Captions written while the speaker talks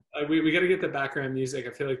We got to get the background music.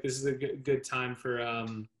 I feel like this is a good time for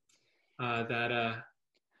that.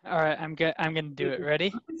 All right, I'm gonna do it.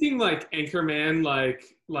 Ready? Anything like Anchorman,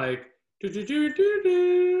 like do do do do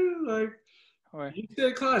do, like Or you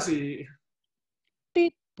stay classy.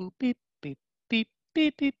 beep boop beep beep beep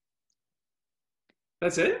beep beep.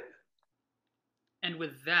 That's it. And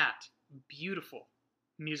with that beautiful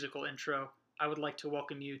musical intro, I would like to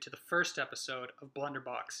welcome you to the first episode of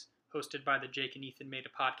Blunderbox, hosted by the Jake and Ethan Made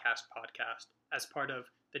a podcast, as part of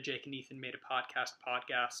the Jake and Ethan Made a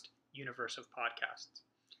podcast universe of podcasts.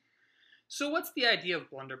 So what's the idea of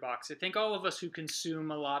Blunderbox? I think all of us who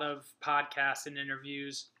consume a lot of podcasts and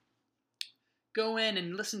interviews go in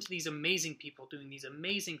and listen to these amazing people doing these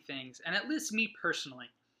amazing things. And at least me personally,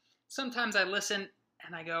 sometimes I listen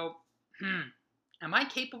and I go, am I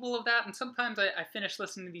capable of that? And sometimes I finish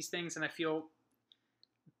listening to these things and I feel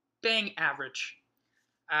bang average.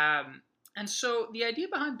 And so the idea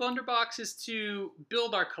behind Blunderbox is to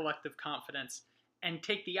build our collective confidence and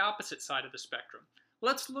take the opposite side of the spectrum.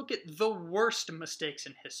 Let's look at the worst mistakes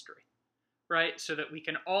in history, right? So that we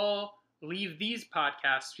can all leave these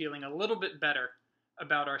podcasts feeling a little bit better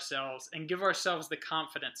about ourselves and give ourselves the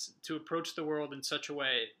confidence to approach the world in such a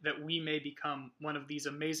way that we may become one of these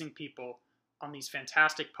amazing people on these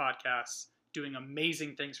fantastic podcasts doing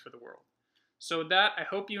amazing things for the world. So with that, I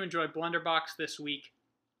hope you enjoy Blunderbox this week,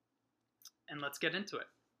 and let's get into it.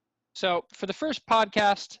 So for the first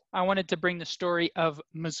podcast, I wanted to bring the story of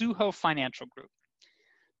Mizuho Financial Group.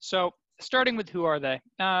 So starting with who are they?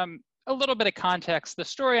 A little bit of context. The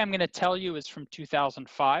story I'm going to tell you is from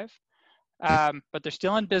 2005, but they're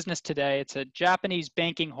still in business today. It's a Japanese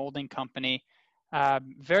banking holding company.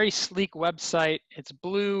 Very sleek website. It's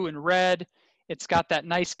blue and red. It's got that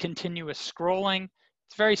nice continuous scrolling.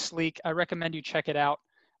 It's very sleek. I recommend you check it out.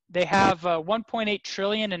 They have 1.8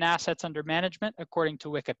 trillion in assets under management, according to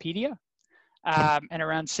Wikipedia, and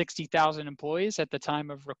around 60,000 employees at the time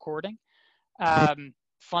of recording.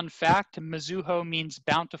 Fun fact, Mizuho means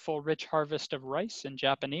bountiful, rich harvest of rice in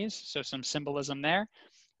Japanese, so some symbolism there.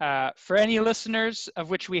 For any listeners,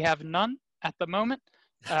 of which we have none at the moment,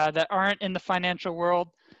 that aren't in the financial world,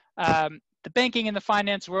 the banking and the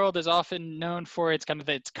finance world is often known for its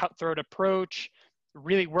cutthroat approach,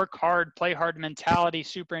 really work hard, play hard mentality,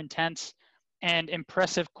 super intense, and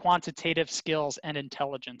impressive quantitative skills and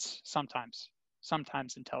intelligence sometimes.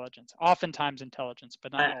 Sometimes intelligence, oftentimes intelligence,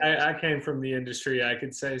 but not always. I came from the industry. I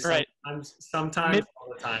could say Right. sometimes,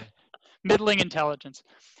 all the time. Middling intelligence.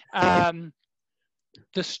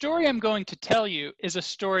 The story I'm going to tell you is a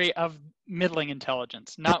story of middling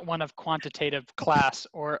intelligence, not one of quantitative class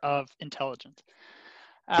or of intelligence.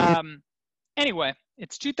 Anyway,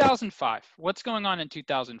 it's 2005. What's going on in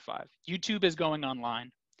 2005? YouTube is going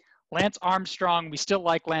online. Lance Armstrong, we still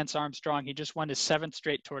like Lance Armstrong. He just won his 7th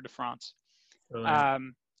straight Tour de France.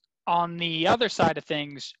 On the other side of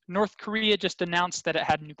things, North Korea just announced that it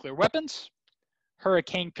had nuclear weapons.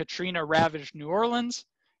 Hurricane Katrina ravaged New Orleans,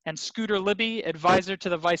 and Scooter Libby, advisor to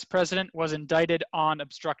the vice president, was indicted on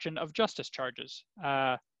obstruction of justice charges.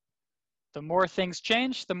 The more things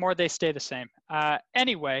change, the more they stay the same.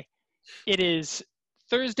 Anyway, it is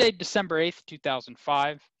Thursday, December 8th,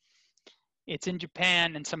 2005. It's in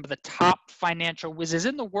Japan, and some of the top financial whizzes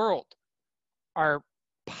in the world are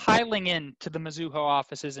piling in to the Mizuho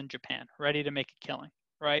offices in Japan, ready to make a killing,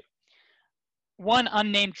 right? One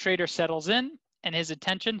unnamed trader settles in, and his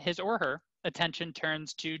or her attention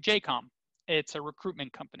turns to JCOM. It's a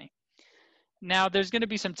recruitment company. Now, there's going to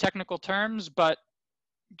be some technical terms, but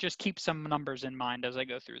just keep some numbers in mind as I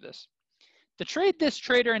go through this. The trade this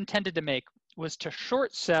trader intended to make was to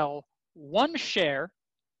short sell one share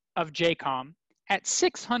of JCOM at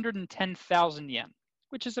 610,000 yen,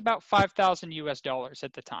 which is about 5,000 US dollars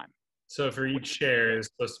at the time. So for each share is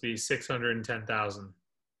supposed to be 610,000.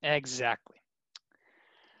 Exactly.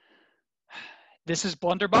 This is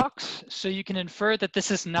Blunderbox, so you can infer that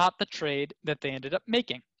this is not the trade that they ended up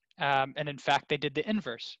making. And in fact, they did the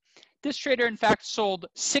inverse. This trader, in fact, sold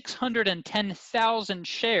 610,000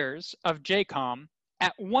 shares of JCOM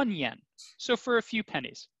at 1 yen, so for a few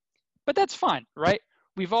pennies. But that's fine, right?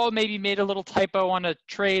 We've all maybe made a little typo on a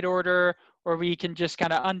trade order, or we can just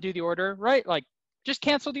kind of undo the order, right? Like, just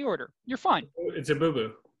cancel the order. You're fine. It's a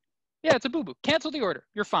boo-boo. Yeah, it's a boo-boo. Cancel the order.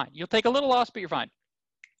 You're fine. You'll take a little loss, but you're fine.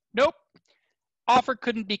 Nope. Offer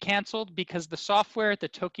couldn't be canceled because the software at the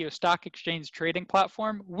Tokyo Stock Exchange trading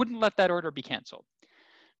platform wouldn't let that order be canceled.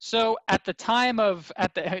 So at the time of,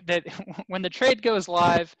 when the trade goes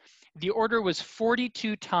live, the order was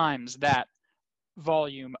 42 times that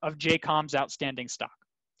volume of JCOM's outstanding stock.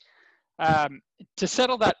 To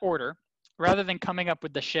settle that order, rather than coming up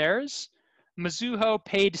with the shares, Mizuho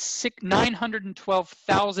paid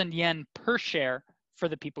 912,000 yen per share for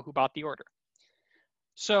the people who bought the order.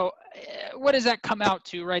 So what does that come out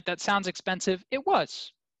to, right? That sounds expensive. It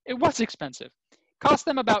was. It was expensive. Cost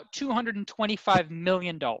them about $225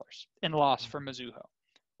 million in loss for Mizuho.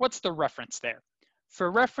 What's the reference there?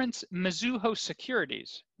 For reference, Mizuho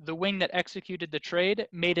Securities, the wing that executed the trade,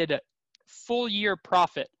 made it a full year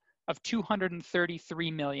profit of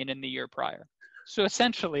 $233 million in the year prior. So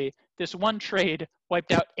essentially, this one trade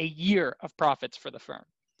wiped out a year of profits for the firm.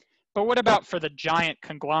 But what about for the giant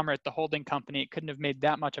conglomerate, the holding company? It couldn't have made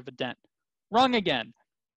that much of a dent. Wrong again.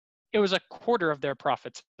 It was a quarter of their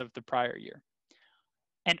profits of the prior year.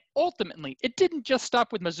 And ultimately, it didn't just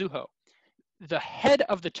stop with Mizuho. The head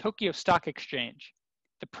of the Tokyo Stock Exchange,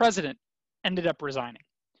 the president, ended up resigning.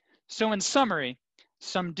 So in summary,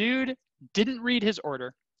 some dude didn't read his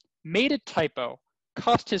order, made a typo,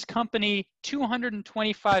 cost his company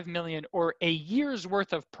 $225 million or a year's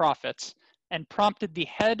worth of profits, and prompted the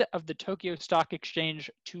head of the Tokyo Stock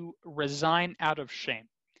Exchange to resign out of shame.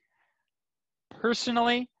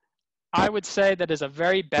 Personally, I would say that is a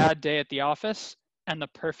very bad day at the office and the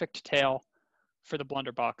perfect tale for the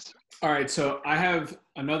blunderbox. All right, so I have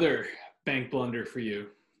another bank blunder for you.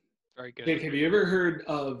 Very good. Jake, have you ever heard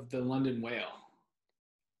of the London Whale?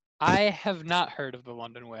 I have not heard of the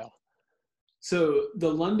London Whale. So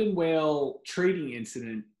the London Whale trading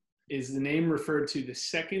incident is the name referred to the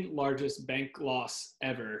second largest bank loss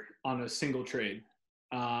ever on a single trade,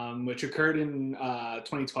 which occurred in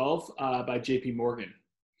 2012 by JP Morgan.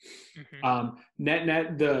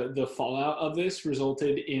 Net, the fallout of this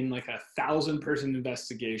resulted in like 1,000-person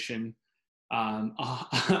investigation,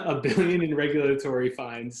 $1 billion in regulatory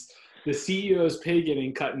fines, the CEO's pay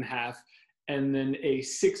getting cut in half, and then a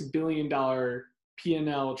 $6 billion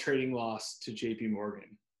P&L trading loss to JP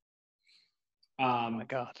Morgan. Oh my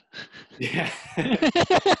God. Yeah.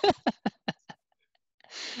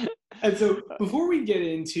 And so before we get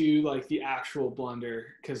into like the actual blunder,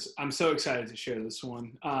 because I'm so excited to share this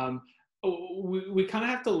one, we kind of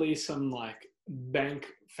have to lay some like bank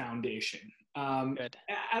foundation. Good.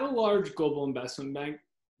 At a large global investment bank,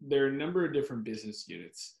 there are a number of different business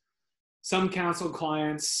units. Some counsel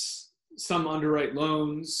clients, some underwrite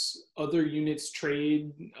loans, other units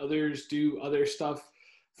trade, others do other stuff.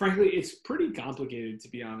 Frankly, it's pretty complicated, to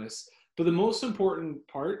be honest. But the most important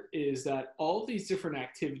part is that all of these different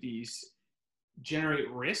activities generate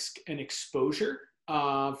risk and exposure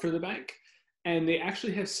for the bank. And they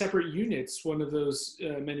actually have separate units, one of those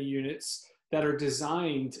many units that are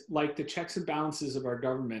designed like the checks and balances of our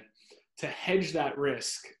government to hedge that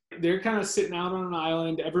risk. They're kind of sitting out on an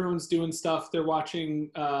island. Everyone's doing stuff. They're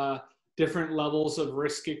watching different levels of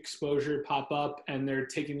risk exposure pop up, and they're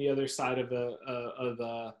taking the other side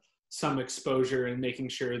of some exposure and making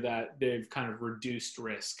sure that they've kind of reduced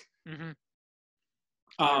risk.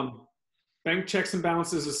 Bank checks and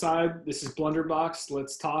balances aside, this is Blunderbox.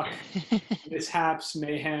 Let's talk mishaps,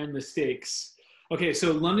 mayhem, mistakes. Okay,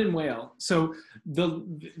 so London Whale. So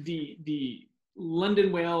the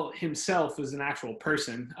London Whale himself is an actual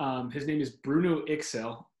person. His name is Bruno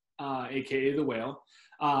Ixel, aka the Whale.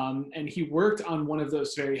 And he worked on one of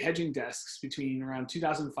those very hedging desks between around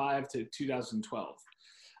 2005 to 2012.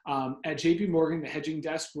 At JP Morgan, the hedging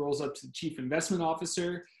desk rolls up to the chief investment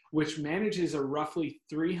officer, which manages a roughly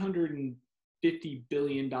 $350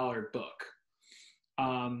 billion book.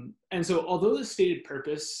 And so although the stated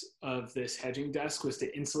purpose of this hedging desk was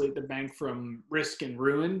to insulate the bank from risk and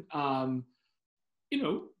ruin,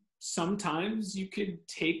 sometimes you could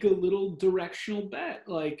take a little directional bet,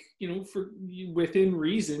 like, for within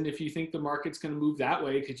reason, if you think the market's going to move that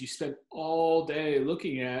way, because you spent all day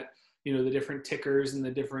looking at, the different tickers and the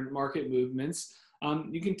different market movements,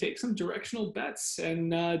 you can take some directional bets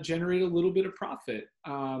and generate a little bit of profit.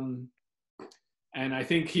 And I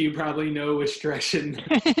think you probably know which direction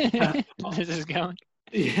this is going.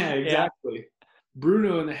 Yeah, exactly. Yeah.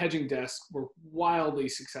 Bruno and the hedging desk were wildly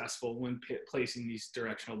successful when placing these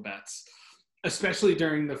directional bets, especially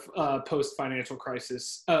during the post-financial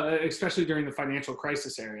crisis, especially during the financial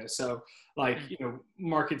crisis area. So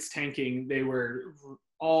markets tanking, they were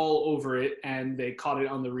all over it, and they caught it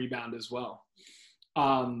on the rebound as well.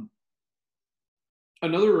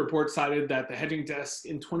 Another report cited that the hedging desk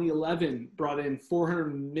in 2011 brought in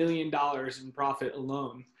 $400 million in profit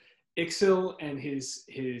alone. Ixel and his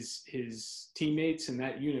teammates in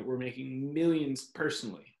that unit were making millions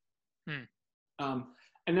personally. And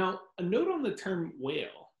now a note on the term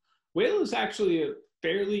whale. Whale is actually a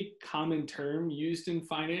fairly common term used in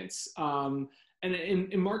finance. And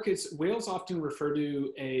in markets, whales often refer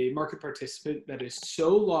to a market participant that is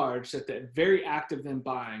so large that the very act of them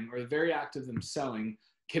buying or the very act of them selling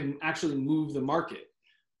can actually move the market.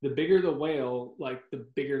 The bigger the whale, like the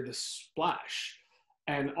bigger the splash.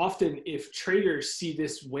 And often, if traders see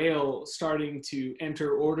this whale starting to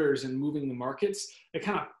enter orders and moving the markets, they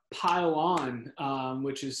kind of pile on,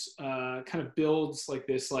 which is kind of builds like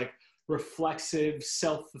this like reflexive,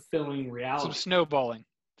 self-fulfilling Some reality. snowballing,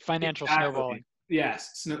 financial Exactly. snowballing.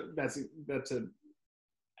 Yes, that's an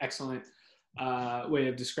excellent way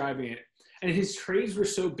of describing it. And his trades were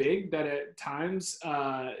so big that at times,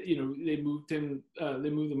 they moved him. They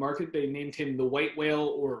moved the market. They named him the White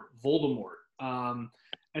Whale or Voldemort.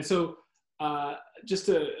 And so, just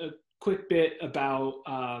a quick bit about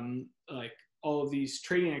like all of these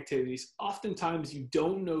trading activities. Oftentimes, you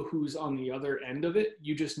don't know who's on the other end of it.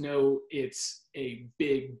 You just know it's a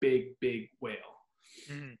big, big, big whale.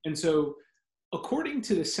 Mm. And so, according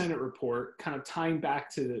to the Senate report, kind of tying back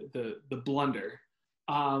to the blunder,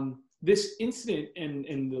 this incident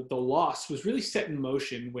and the loss was really set in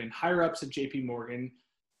motion when higher ups at JP Morgan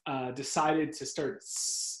decided to start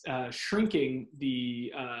shrinking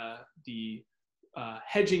the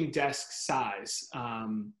hedging desk size.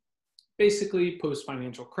 Basically, post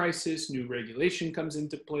financial crisis, new regulation comes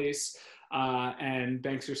into place, and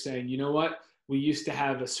banks are saying, you know what, we used to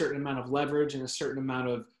have a certain amount of leverage and a certain amount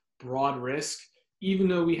of broad risk. Even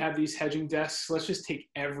though we have these hedging desks, let's just take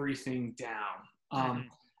everything down.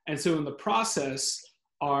 And so in the process,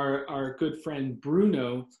 our good friend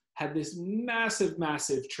Bruno had this massive,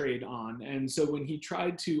 massive trade on. And so when he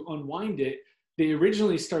tried to unwind it, they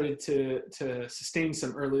originally started to sustain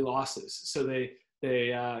some early losses. So they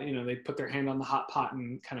put their hand on the hot pot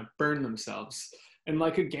and kind of burn themselves. And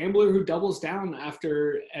like a gambler who doubles down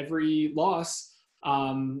after every loss,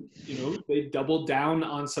 they doubled down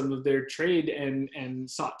on some of their trade and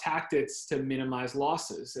sought tactics to minimize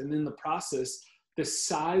losses. And in the process, the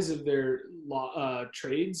size of their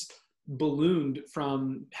trades ballooned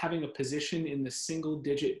from having a position in the single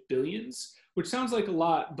digit billions, which sounds like a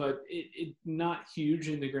lot, but it not huge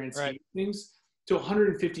in the grand scheme of things, to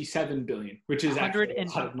 157 billion, which is actually a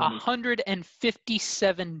lot of money.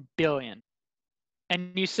 157 billion.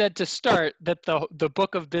 And you said to start that the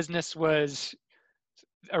book of business was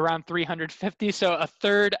around 350, so a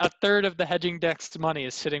third of the hedging desk's money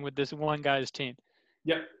is sitting with this one guy's team.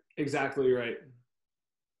 Yep, exactly right.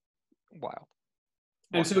 Wow.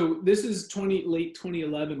 And so this is late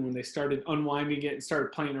 2011 when they started unwinding it and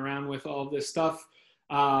started playing around with all of this stuff.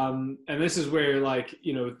 And this is where the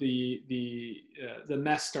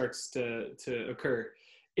mess starts to occur.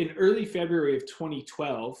 In early February of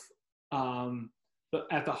 2012,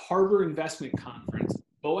 at the Harbor Investment Conference,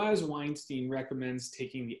 Boaz Weinstein recommends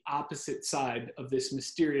taking the opposite side of this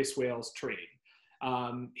mysterious whales trade.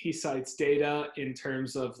 He cites data in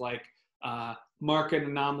terms of market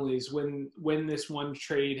anomalies when this one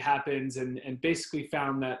trade happens, and basically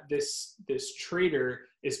found that this trader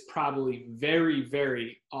is probably very,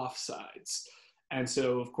 very offsides. And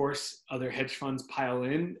so, of course, other hedge funds pile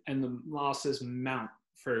in and the losses mount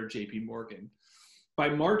for JP Morgan. By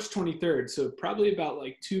March 23rd, so probably about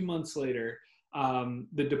 2 months later,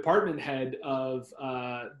 the department head of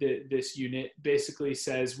this unit basically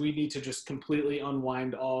says, we need to just completely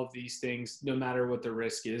unwind all of these things, no matter what the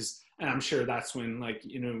risk is. And I'm sure that's when,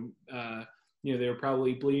 they were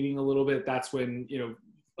probably bleeding a little bit. That's when,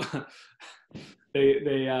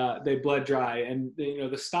 they bled dry. And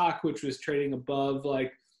the stock, which was trading above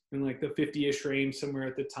in the 50-ish range somewhere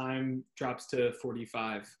at the time, drops to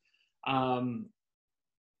 45.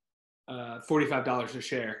 $45 a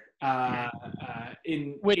share.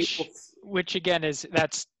 Which again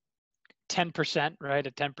that's 10%, right?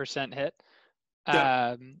 A 10% hit,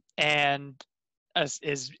 and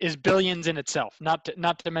is billions in itself. Not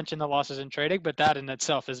to mention the losses in trading, but that in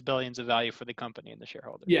itself is billions of value for the company and the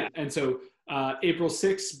shareholders. Yeah, and so April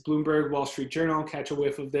 6th, Bloomberg, Wall Street Journal catch a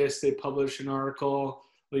whiff of this. They publish an article,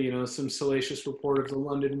 some salacious report of the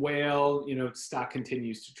London whale. Stock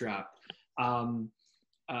continues to drop.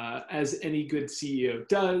 As any good CEO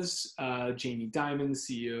does, Jamie Dimon,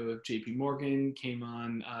 CEO of JP Morgan, came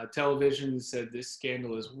on television and said this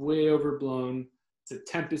scandal is way overblown. It's a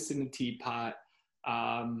tempest in a teapot.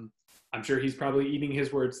 I'm sure he's probably eating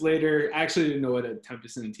his words later. I actually didn't know what a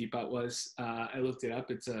tempest in a teapot was. I looked it up.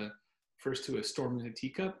 It's refers to a storm in a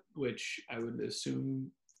teacup, which I would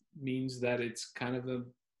assume means that it's kind of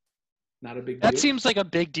not a big deal. That seems like a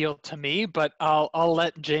big deal to me, but I'll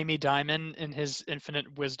let Jamie Dimon, in his infinite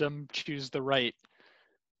wisdom, choose the right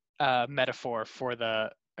metaphor for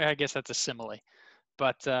I guess that's a simile,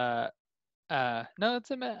 but no, I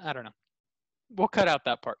don't know. We'll cut out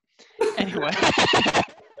that part. Anyway.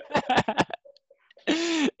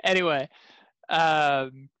 Anyway.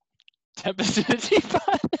 Tempest in a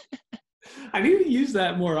teapot. I need to use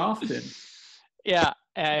that more often. Yeah.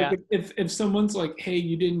 Like if someone's like, "Hey,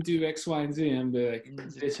 you didn't do X, Y, and Z," I'm like,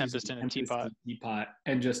 "This Tempest is in a tempest teapot. in a teapot,"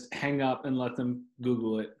 and just hang up and let them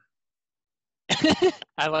Google it.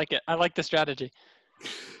 I like it. I like the strategy.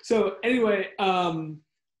 So anyway,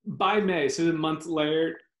 by May, so a month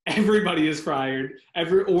later, everybody is fired,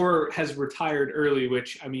 or has retired early,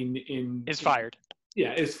 which I mean, Is fired.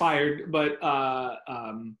 Yeah, is fired, but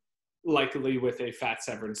likely with a fat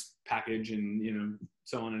severance package and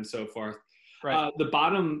so on and so forth. Right.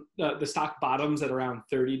 The stock bottoms at around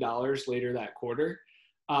 $30 later that quarter.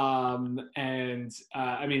 I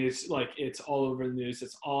mean, it's all over the news.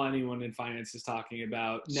 It's all anyone in finance is talking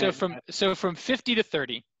about. So from 50 to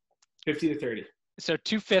 30. 50 to 30. So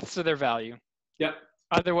 2/5 of their value. Yep.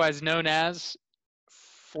 Otherwise known as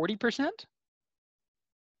 40%?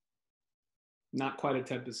 Not quite a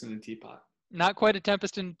tempest in a teapot. Not quite a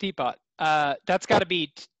tempest in a teapot. That's got to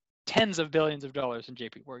be tens of billions of dollars in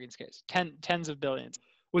JP Morgan's case. Tens of billions.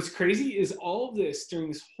 What's crazy is all of this during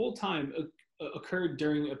this whole time occurred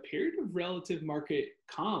during a period of relative market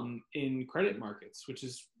calm in credit markets, which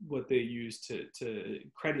is what they use to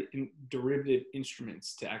credit derivative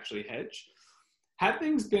instruments to actually hedge. Had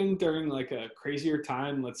things been during like a crazier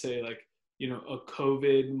time, let's say like, a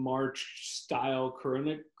COVID March style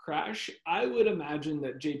Corona crash, I would imagine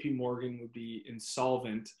that JP Morgan would be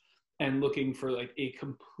insolvent and looking for like a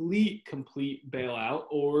complete bailout,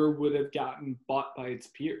 or would have gotten bought by its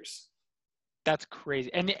peers. That's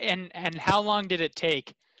crazy. And how long did it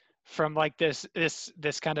take from like this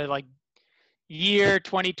kind of like year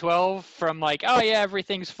 2012 from like, oh yeah,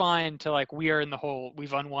 everything's fine, to like, we are in the hole,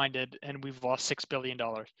 we've unwinded and we've lost $6 billion?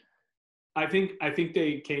 I think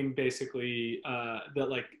they came basically that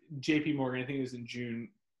like JP Morgan, I think it was in June,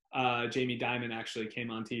 Jamie Dimon actually came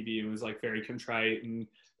on TV and was like very contrite, and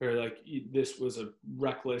they're like, this was a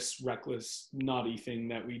reckless, naughty thing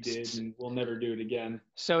that we did, and we'll never do it again.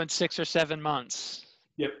 So in 6 or 7 months.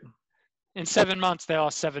 Yep. In 7 months, they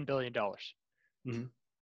lost $7 billion. Mm-hmm.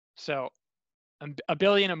 So $1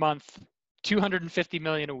 billion a month, 250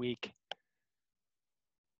 million a week.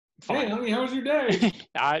 Fine. Hey, honey, how was your day?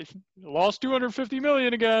 I lost 250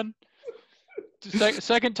 million again.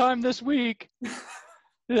 Second time this week.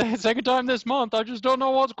 Second time this month. I just don't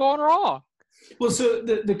know what's going wrong. Well, so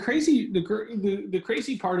the crazy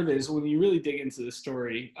part of it is when you really dig into the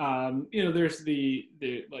story. There's the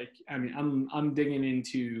like, I mean, I'm digging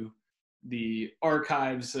into the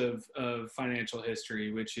archives of financial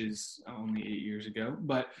history, which is only 8 years ago.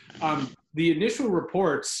 But the initial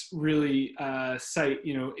reports really cite,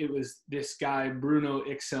 it was this guy, Bruno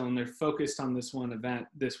Ixel, and they're focused on this one event,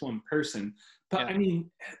 this one person. But yeah. I mean,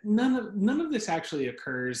 none of this actually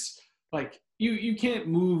occurs. Like you can't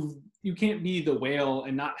be the whale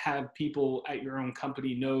and not have people at your own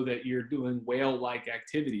company know that you're doing whale-like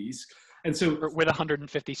activities. And so with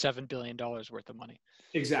 $157 billion worth of money.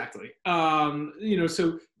 Exactly.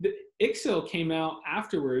 So the Ixel came out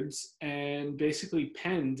afterwards and basically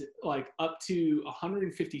penned like up to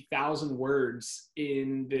 150,000 words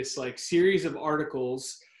in this like series of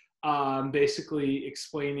articles, basically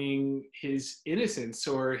explaining his innocence,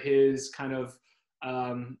 or his kind of,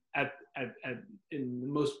 in the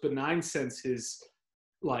most benign sense, his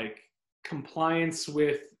like compliance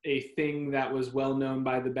with a thing that was well known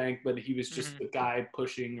by the bank, but he was just the guy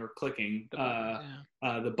pushing or clicking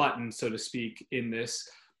the button, so to speak, in this,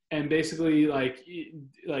 and basically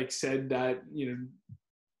like said that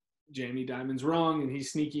Jamie Dimon's wrong and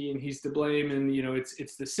he's sneaky and he's to blame, and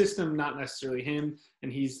it's the system, not necessarily him,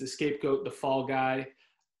 and he's the scapegoat, the fall guy.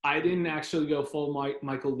 I didn't actually go full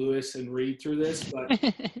Michael Lewis and read through this, but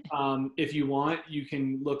if you want, you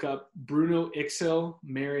can look up Bruno Ixel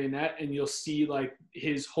marionette, and you'll see like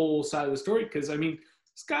his whole side of the story. Because I mean,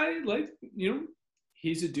 this guy, like,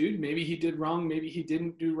 he's a dude. Maybe he did wrong. Maybe he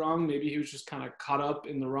didn't do wrong. Maybe he was just kind of caught up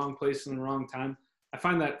in the wrong place in the wrong time. I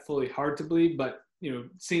find that fully hard to believe, but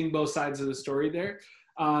seeing both sides of the story there.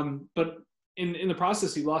 But in the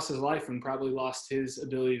process, he lost his life and probably lost his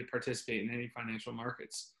ability to participate in any financial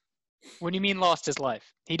markets. What do you mean lost his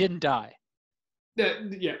life? He didn't die.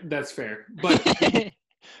 Yeah, that's fair. But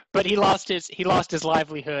but he lost his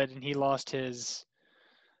livelihood, and he lost his,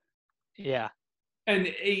 yeah. And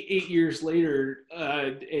eight years later,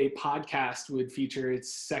 a podcast would feature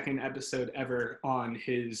its second episode ever on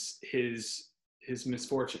his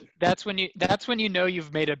misfortune. That's when you know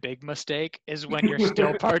you've made a big mistake, is when you're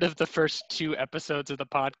still part of the first 2 episodes of the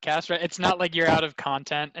podcast, right? It's not like you're out of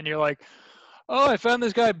content and you're like, oh, I found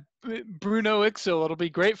this guy Bruno Ixel, it'll be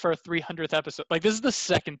great for our 300th episode. Like, this is the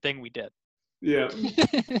second thing we did. Yeah.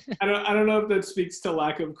 I don't know if that speaks to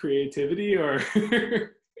lack of creativity or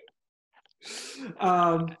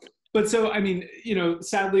but so I mean,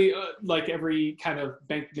 sadly, like every kind of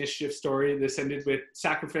bank mischief story, this ended with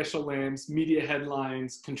sacrificial lambs, media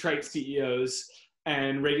headlines, contrite CEOs,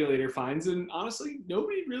 and regulator fines. And honestly,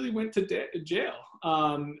 nobody really went to jail.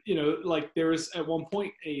 Like there was at one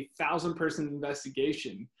point a 1,000-person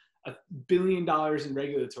investigation, $1 billion in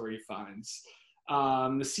regulatory fines.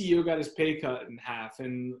 The CEO got his pay cut in half,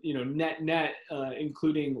 and net,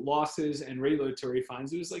 including losses and regulatory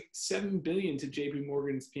fines, it was like $7 billion to J.P.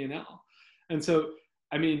 Morgan's P&L. And so,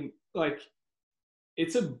 I mean, like,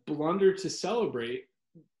 it's a blunder to celebrate,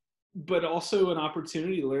 but also an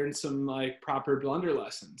opportunity to learn some like proper blunder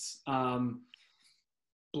lessons.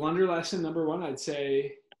 Blunder lesson number one, I'd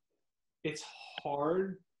say, it's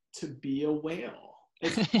hard to be a whale.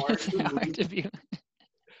 It's hard to be.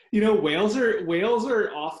 Whales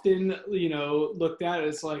are often, looked at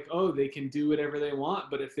as like, oh, they can do whatever they want,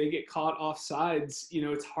 but if they get caught off sides,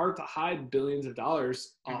 it's hard to hide billions of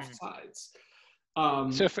dollars off sides.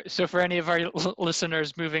 So for any of our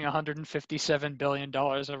listeners moving $157 billion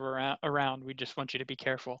around, we just want you to be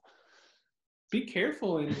careful. Be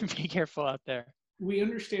careful and be careful out there. We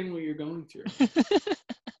understand what you're going through.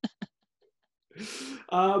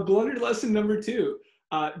 Blunder lesson number two.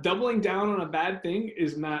 Doubling down on a bad thing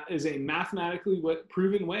is a mathematically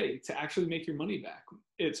proven way to actually make your money back.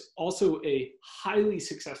 It's also a highly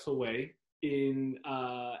successful way in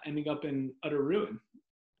ending up in utter ruin.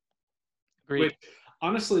 Agreed. Which,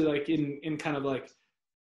 honestly, like in kind of like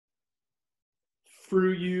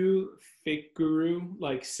fake guru,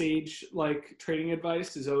 like sage, like trading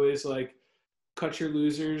advice is always like cut your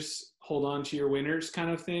losers, hold on to your winners kind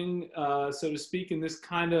of thing, so to speak. And this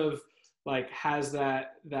kind of like has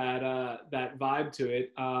that vibe to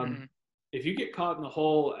it. If you get caught in the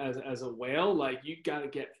hole as a whale, like you got to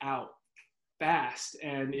get out fast.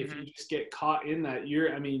 And if you just get caught in that, you're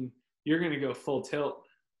going to go full tilt.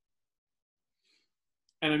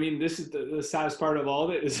 And I mean, this is the saddest part of all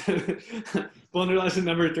of it is blunder lesson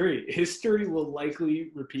number three. History will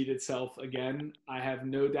likely repeat itself again. I have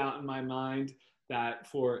no doubt in my mind that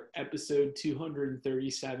for episode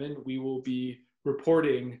 237, we will be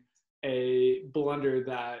reporting a blunder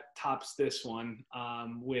that tops this one,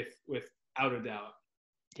 without a doubt.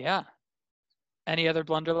 Yeah. Any other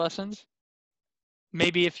blunder lessons?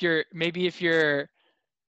 Maybe if you're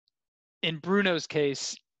in Bruno's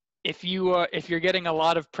case, if you're getting a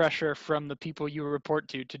lot of pressure from the people you report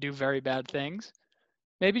to do very bad things,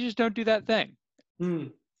 maybe just don't do that thing.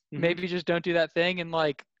 Maybe just don't do that thing and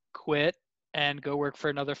like quit and go work for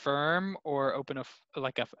another firm or open a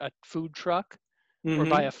food truck or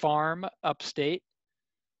buy a farm upstate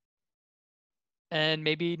and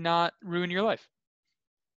maybe not ruin your life.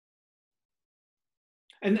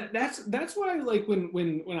 And that's why, like,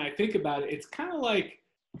 when I think about it, it's kind of like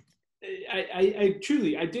I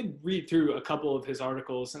truly did read through a couple of his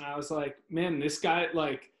articles, and I was like, man, this guy,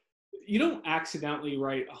 like, you don't accidentally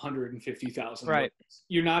write 150,000 right words.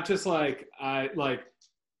 You're not just like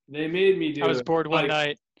they made me do it. I was bored one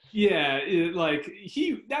night. Yeah,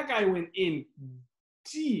 that guy went in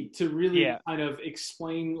deep to really kind of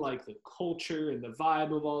explain like the culture and the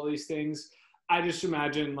vibe of all these things. I just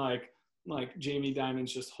imagine like Jamie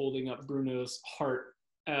Dimon's just holding up Bruno's heart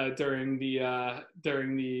during the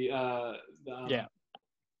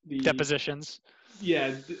depositions.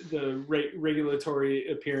 Yeah, the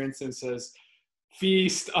regulatory appearance, and says,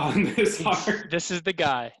 "Feast on this heart." This is the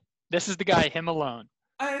guy. This is the guy. Him alone.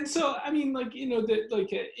 And so, I mean, like,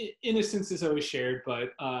 innocence is always shared,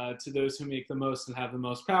 but to those who make the most and have the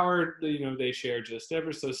most power, they share just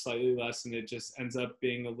ever so slightly less, and it just ends up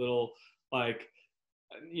being a little like,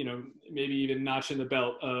 maybe even notch in the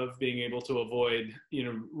belt of being able to avoid,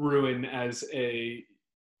 ruin as a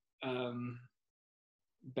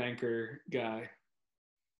banker guy.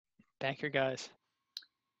 Banker guys.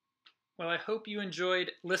 Well, I hope you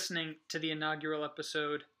enjoyed listening to the inaugural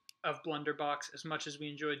episode of Blunderbox as much as we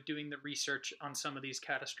enjoyed doing the research on some of these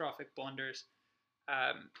catastrophic blunders.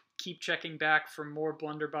 Keep checking back for more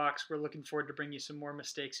Blunderbox. We're looking forward to bring you some more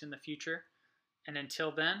mistakes in the future. And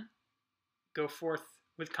until then, go forth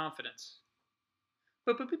with confidence.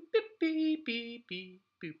 Boop boop boop beep beep beep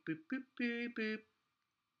boop boop boop boop boop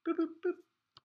boop boop boop.